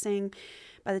pricing,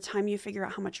 by the time you figure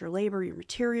out how much your labor, your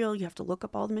material, you have to look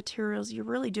up all the materials. You're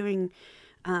really doing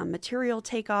material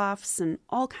takeoffs and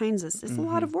all kinds of, it's a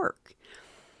lot of work.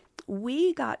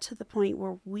 We got to the point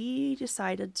where we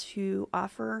decided to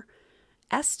offer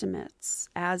estimates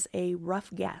as a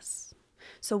rough guess.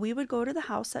 So we would go to the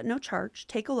house at no charge,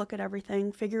 take a look at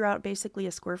everything, figure out basically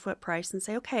a square foot price and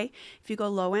say, okay, if you go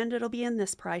low end, it'll be in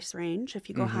this price range. If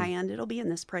you go high end, it'll be in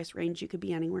this price range. You could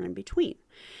be anywhere in between.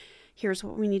 Here's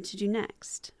what we need to do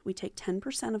next. We take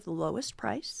 10% of the lowest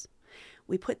price.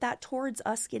 We put that towards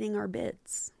us getting our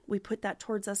bids. We put that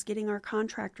towards us getting our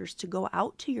contractors to go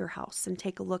out to your house and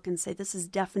take a look and say, this is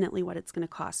definitely what it's going to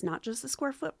cost, not just the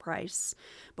square foot price,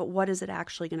 but what is it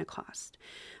actually going to cost?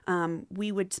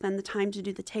 We would spend the time to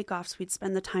do the takeoffs. We'd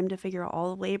spend the time to figure out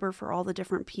all the labor for all the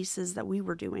different pieces that we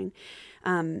were doing.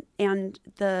 And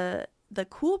the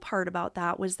cool part about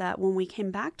that was that when we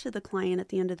came back to the client at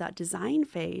the end of that design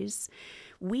phase,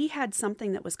 we had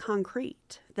something that was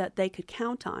concrete that they could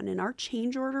count on, and our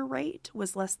change order rate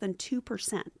was less than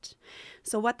 2%.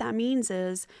 So what that means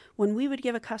is when we would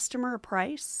give a customer a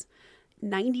price,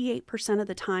 98% of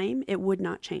the time it would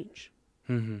not change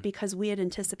because we had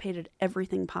anticipated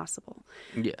everything possible.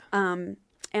 Yeah.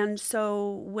 And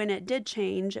so when it did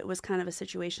change, it was kind of a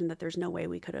situation that there's no way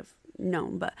we could have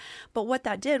known. But what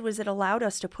that did was it allowed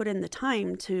us to put in the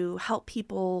time to help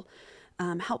people,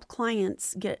 help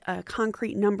clients get a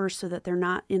concrete number so that they're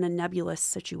not in a nebulous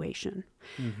situation.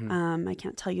 I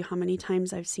can't tell you how many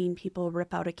times I've seen people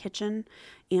rip out a kitchen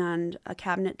and a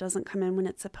cabinet doesn't come in when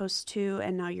it's supposed to,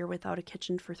 and now you're without a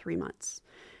kitchen for 3 months.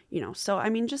 So I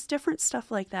mean, just different stuff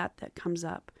like that comes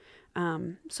up.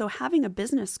 So having a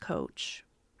business coach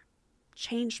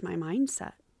changed my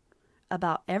mindset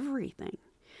about everything.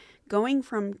 Going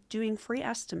from doing free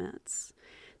estimates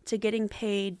to getting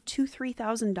paid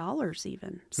 $2,000-$3,000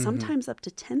 even, sometimes up to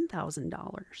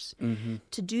 $10,000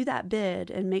 to do that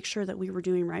bid and make sure that we were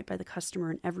doing right by the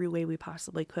customer in every way we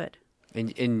possibly could.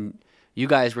 And you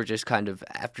guys were just kind of,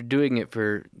 after doing it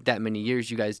for that many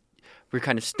years, you guys were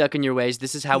kind of stuck in your ways.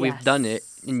 This is how we've done it.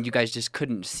 And you guys just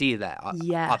couldn't see that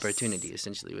opportunity,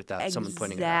 essentially, without someone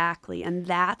pointing it out. Exactly. And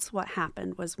that's what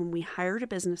happened was when we hired a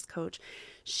business coach,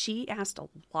 she asked a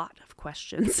lot of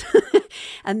questions.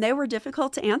 And they were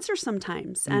difficult to answer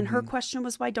sometimes. And her question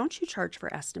was, why don't you charge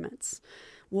for estimates?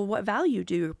 Well, what value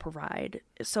do you provide?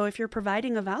 So if you're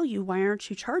providing a value, why aren't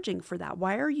you charging for that?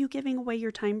 Why are you giving away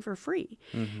your time for free?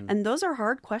 And those are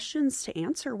hard questions to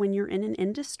answer when you're in an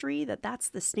industry that's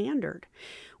the standard.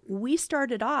 We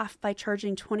started off by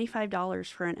charging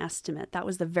 $25 for an estimate. That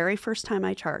was the very first time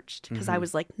I charged because I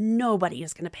was like, nobody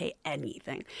is going to pay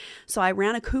anything. So I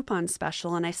ran a coupon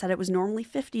special and I said it was normally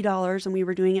 $50 and we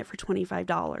were doing it for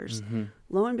 $25.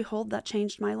 Lo and behold, that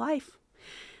changed my life.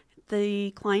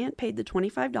 The client paid the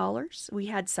 $25. We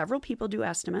had several people do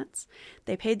estimates.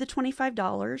 They paid the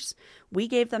 $25. We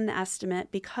gave them the estimate.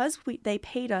 Because they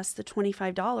paid us the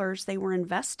 $25, they were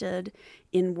invested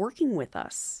in working with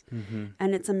us.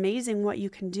 And it's amazing what you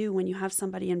can do when you have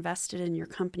somebody invested in your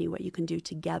company, what you can do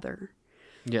together.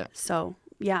 Yeah. So,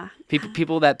 yeah.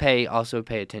 People that pay also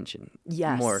pay attention.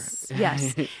 Yes. More.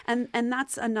 Yes. And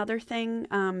that's another thing.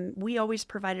 We always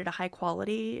provided a high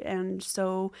quality, and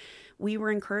so we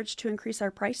were encouraged to increase our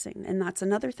pricing. And that's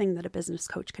another thing that a business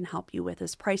coach can help you with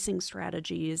is pricing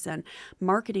strategies and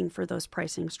marketing for those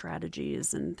pricing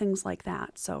strategies and things like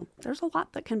that. So there's a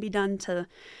lot that can be done to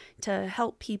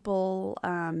help people.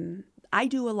 I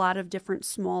do a lot of different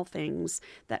small things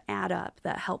that add up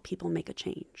that help people make a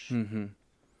change.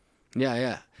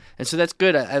 Yeah. And so that's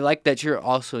good. I like that you're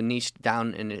also niched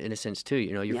down in a sense too.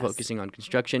 You're focusing on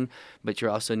construction, but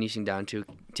you're also niching down to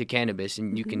cannabis,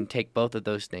 and you can take both of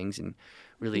those things and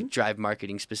really drive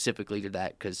marketing specifically to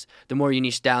that, because the more you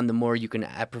niche down, the more you can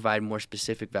provide more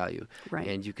specific value,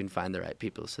 and you can find the right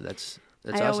people. So that's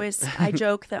awesome. I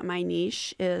joke that my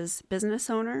niche is business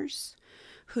owners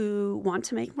who want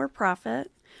to make more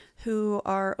profit, who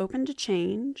are open to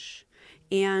change,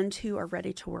 and who are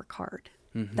ready to work hard.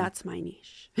 That's my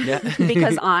niche. Yeah.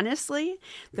 Because honestly,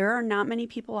 there are not many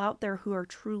people out there who are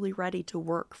truly ready to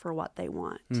work for what they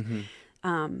want.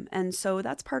 And so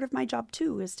that's part of my job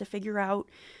too, is to figure out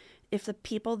if the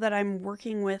people that I'm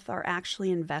working with are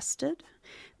actually invested.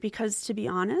 Because to be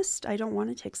honest, I don't want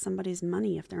to take somebody's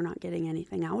money if they're not getting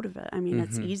anything out of it. I mean,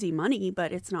 it's easy money,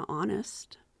 but it's not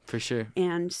honest. For sure.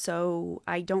 And so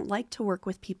I don't like to work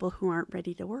with people who aren't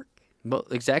ready to work. Well,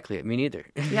 exactly. Me neither.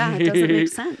 Yeah, it doesn't make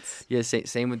sense. Yeah,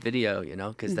 same with video,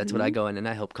 because that's what I go in and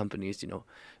I help companies,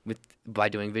 by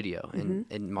doing video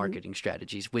and marketing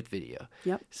strategies with video.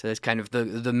 Yep. So that's kind of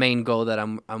the main goal that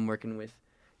I'm working with.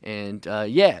 And I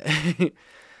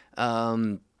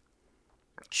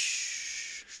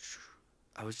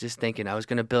was just thinking I was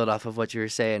going to build off of what you were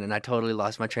saying, and I totally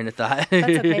lost my train of thought.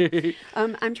 That's okay.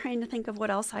 I'm trying to think of what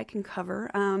else I can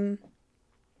cover.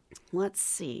 Let's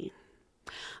see.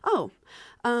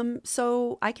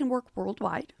 So I can work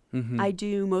worldwide. I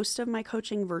do most of my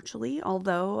coaching virtually,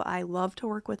 although I love to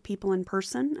work with people in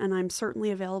person, and I'm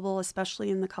certainly available, especially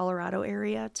in the Colorado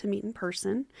area, to meet in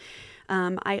person.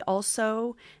 I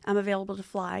also am available to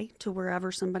fly to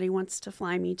wherever somebody wants to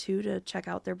fly me to check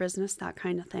out their business, that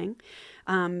kind of thing.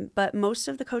 But most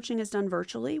of the coaching is done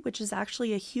virtually, which is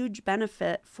actually a huge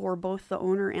benefit for both the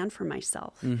owner and for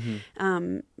myself.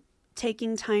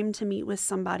 Taking time to meet with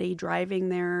somebody, driving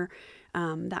there,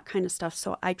 that kind of stuff.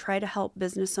 So I try to help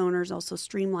business owners also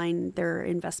streamline their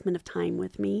investment of time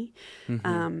with me,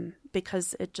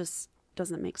 because it just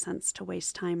doesn't make sense to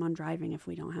waste time on driving if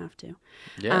we don't have to.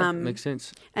 Yeah, makes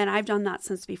sense. And I've done that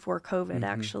since before COVID,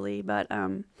 actually. But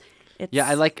it's... Yeah,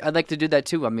 I'd like to do that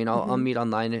too. I mean, I'll meet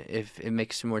online if it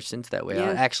makes more sense that way.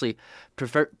 Yeah. I actually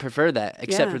prefer that,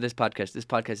 except for this podcast. This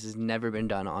podcast has never been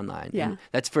done online. Yeah, and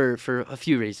that's for a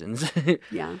few reasons.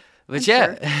 Yeah. But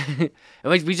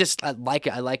we just I like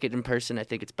it. I like it in person. I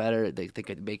think it's better. I think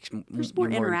it makes there's more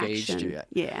interaction. Engaged.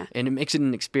 Yeah, and it makes it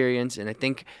an experience. And I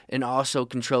think it also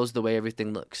controls the way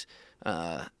everything looks.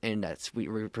 And that's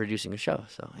we're producing a show.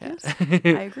 So yeah, yes,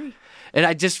 I agree. And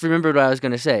I just remembered what I was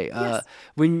going to say. Yes.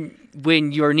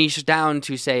 When you're niched down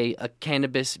to say a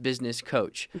cannabis business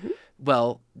coach.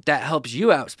 Well, that helps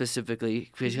you out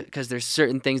specifically because there's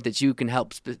certain things that you can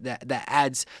help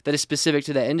that is specific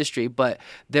to that industry. But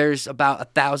there's about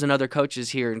 1,000 other coaches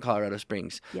here in Colorado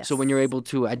Springs. Yes. So when you're able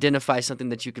to identify something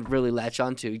that you can really latch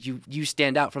onto, you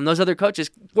stand out from those other coaches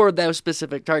for that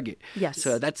specific target. Yes.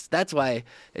 So that's why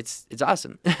it's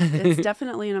awesome. It's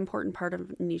definitely an important part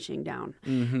of niching down.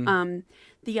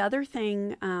 The other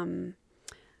thing.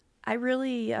 I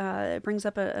really, it brings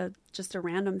up just a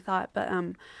random thought, but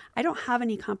I don't have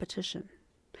any competition.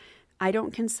 I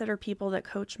don't consider people that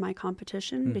coach my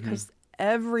competition because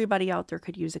everybody out there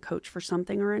could use a coach for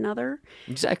something or another.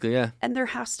 Exactly, yeah. And there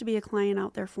has to be a client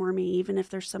out there for me. Even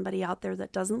if there's somebody out there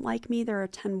that doesn't like me, there are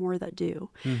 10 more that do.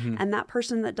 And that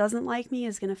person that doesn't like me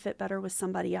is going to fit better with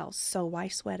somebody else. So why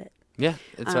sweat it? Yeah,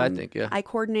 that's what I think, yeah. I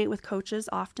coordinate with coaches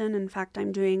often. In fact,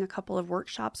 I'm doing a couple of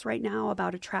workshops right now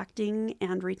about attracting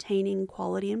and retaining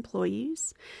quality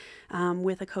employees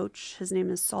with a coach. His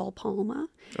name is Saul Palma.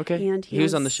 Okay, and he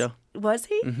was on the show. Was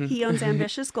he? He owns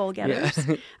Ambitious Goal Getters.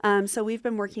 So we've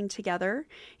been working together,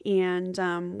 and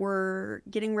we're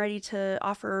getting ready to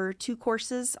offer 2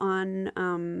 courses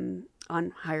on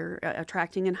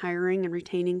attracting and hiring and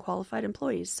retaining qualified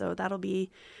employees. So that'll be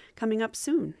coming up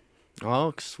soon.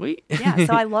 Oh, sweet. Yeah,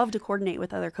 so I love to coordinate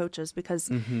with other coaches because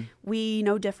we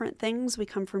know different things. We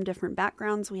come from different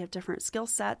backgrounds. We have different skill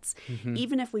sets.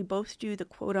 Even if we both do the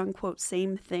quote-unquote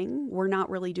same thing, we're not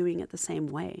really doing it the same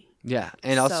way. Yeah,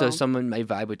 and also someone may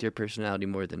vibe with your personality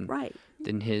more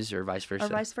than his or vice versa. Or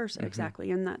vice versa,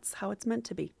 exactly, and that's how it's meant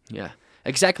to be. Yeah,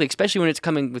 exactly, especially when it's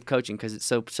coming with coaching because it's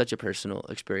such a personal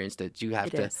experience that you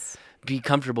have to be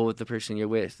comfortable with the person you're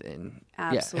with. And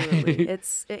absolutely.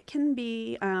 It can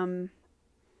be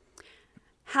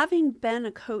having been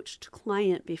a coached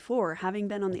client before, having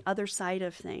been on the other side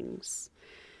of things,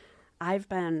 I've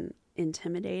been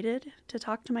intimidated to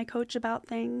talk to my coach about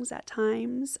things at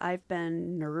times. I've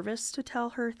been nervous to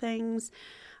tell her things.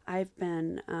 I've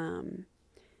been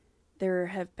there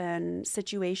have been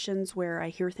situations where I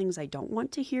hear things I don't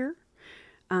want to hear.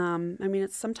 I mean,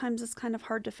 sometimes it's kind of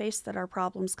hard to face that our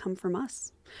problems come from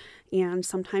us. And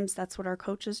sometimes that's what our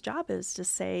coach's job is, to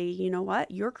say, you know what,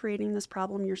 you're creating this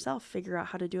problem yourself. Figure out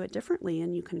how to do it differently,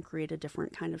 and you can create a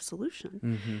different kind of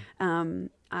solution.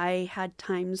 I had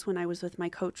times when I was with my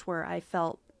coach where I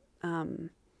felt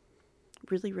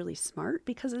really, really smart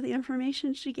because of the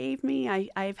information she gave me.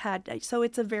 So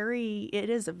it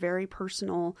is a very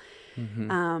personal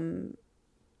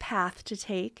path to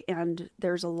take, and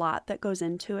there's a lot that goes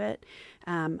into it.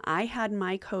 I had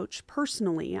my coach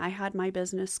personally. I had my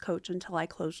business coach until I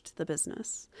closed the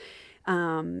business.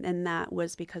 And that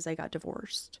was because I got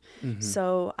divorced.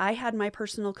 So I had my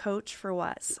personal coach for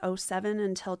 2007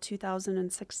 until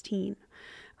 2016.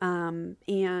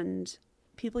 And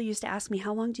people used to ask me,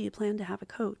 how long do you plan to have a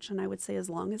coach? And I would say,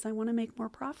 as long as I want to make more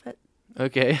profit.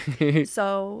 Okay.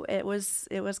 So it was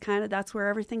kind of, that's where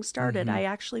everything started. Mm-hmm. I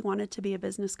actually wanted to be a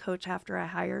business coach after I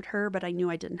hired her, but I knew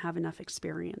I didn't have enough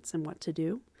experience in what to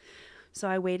do. So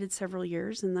I waited several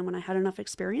years, and then when I had enough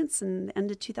experience in the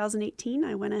end of 2018,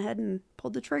 I went ahead and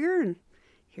pulled the trigger, and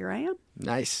here I am.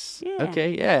 Nice. Yeah.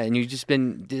 Okay. Yeah. And it's just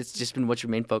been what your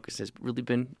main focus has really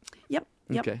been. Yep.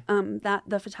 Okay. That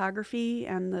the photography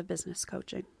and the business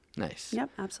coaching. Nice.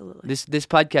 Yep, absolutely. This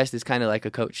podcast is kind of like a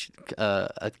coach,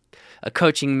 a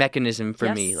coaching mechanism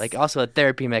for me, Yes. like also a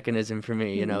therapy mechanism for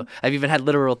me. You know, I've even had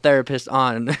literal therapists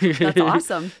on. That's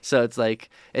awesome. So it's like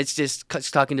it's just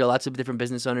talking to lots of different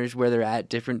business owners where they're at,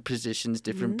 different positions,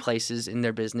 different places in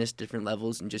their business, different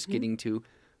levels, and just getting to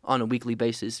on a weekly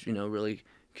basis, you know, really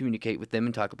communicate with them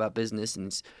and talk about business.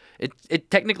 And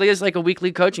it technically is like a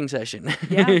weekly coaching session.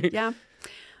 Yeah.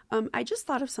 I just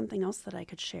thought of something else that I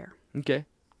could share. Okay.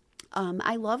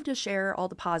 I love to share all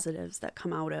the positives that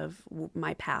come out of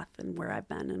my path and where I've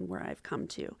been and where I've come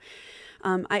to.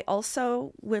 I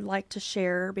also would like to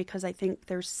share, because I think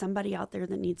there's somebody out there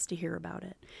that needs to hear about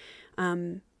it.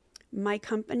 My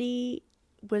company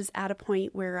was at a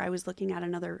point where I was looking at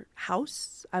another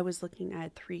house. I was looking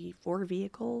at 3-4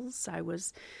 vehicles. I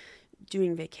was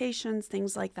doing vacations,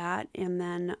 things like that. And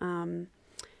then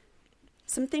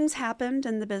some things happened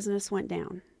and the business went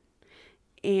down.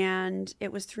 And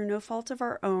it was through no fault of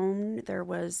our own. There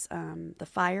was the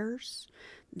fires.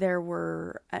 There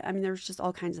was just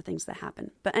all kinds of things that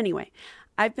happened. But anyway,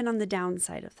 I've been on the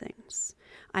downside of things.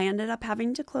 I ended up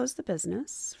having to close the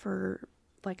business for,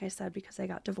 like I said, because I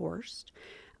got divorced.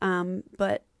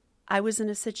 But I was in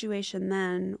a situation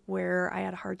then where I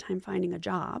had a hard time finding a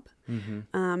job.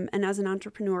 And as an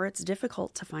entrepreneur, it's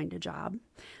difficult to find a job.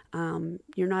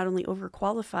 You're not only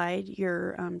overqualified,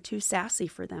 you're too sassy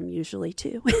for them usually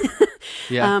too.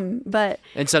 Yeah.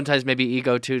 And sometimes maybe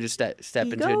ego too to step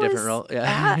into a different role.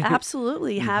 Yeah.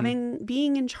 Absolutely.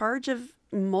 Being in charge of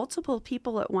multiple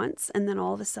people at once and then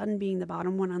all of a sudden being the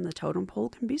bottom one on the totem pole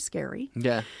can be scary.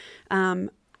 Yeah.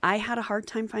 I had a hard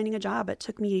time finding a job. It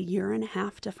took me 1.5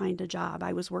 years to find a job.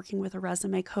 I was working with a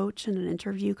resume coach and an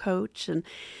interview coach,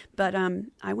 but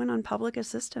I went on public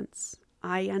assistance.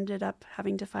 I ended up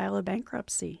having to file a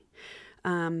bankruptcy.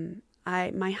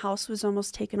 My house was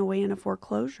almost taken away in a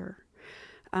foreclosure.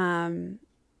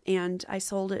 And I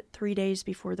sold it 3 days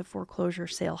before the foreclosure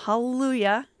sale.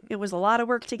 Hallelujah. It was a lot of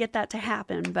work to get that to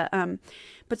happen.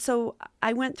 But so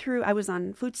I was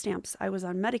on food stamps. I was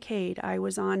on Medicaid. I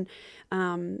was on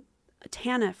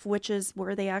TANF, which is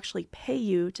where they actually pay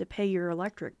you to pay your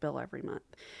electric bill every month.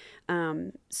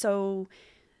 And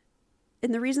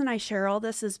the reason I share all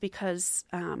this is because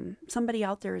somebody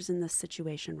out there is in this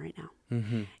situation right now.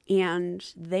 And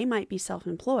they might be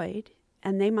self-employed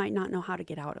and they might not know how to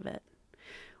get out of it.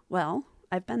 Well,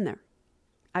 I've been there.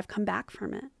 I've come back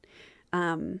from it.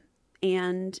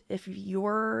 And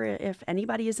if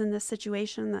anybody is in this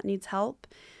situation that needs help,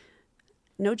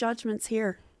 no judgments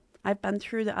here. I've been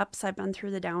through the ups. I've been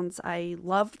through the downs. I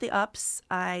loved the ups.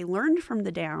 I learned from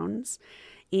the downs,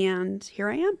 and here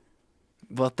I am.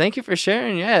 Well, thank you for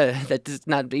sharing. Yeah, it's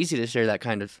not easy to share that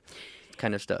kind of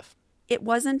stuff. It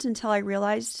wasn't until I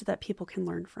realized that people can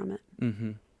learn from it.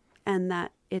 And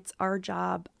that it's our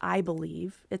job, I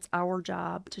believe, it's our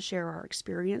job to share our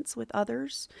experience with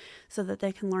others so that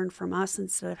they can learn from us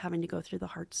instead of having to go through the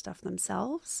hard stuff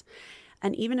themselves.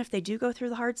 And even if they do go through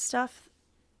the hard stuff,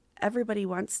 everybody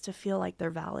wants to feel like they're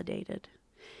validated.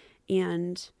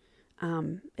 And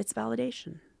it's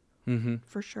validation,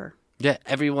 for sure. Yeah,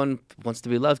 everyone wants to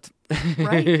be loved.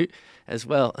 Right. As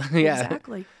well. Yeah.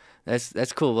 Exactly.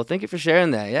 That's cool. Well, thank you for sharing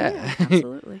that. Yeah,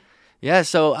 absolutely. Yeah,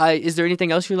 so is there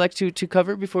anything else you'd like to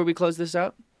cover before we close this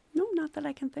out? No, not that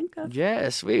I can think of. Yeah,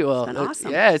 sweet. Well, it's been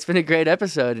awesome. Yeah, it's been a great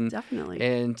episode. Definitely.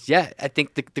 And yeah, I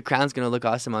think the crown's going to look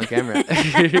awesome on camera.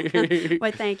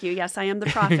 Why, thank you. Yes, I am the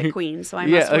prophet queen, so I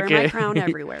must wear my crown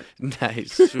everywhere.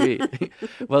 Nice, sweet.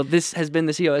 Well, this has been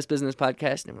the COS Business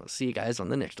Podcast, and we'll see you guys on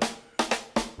the next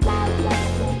one.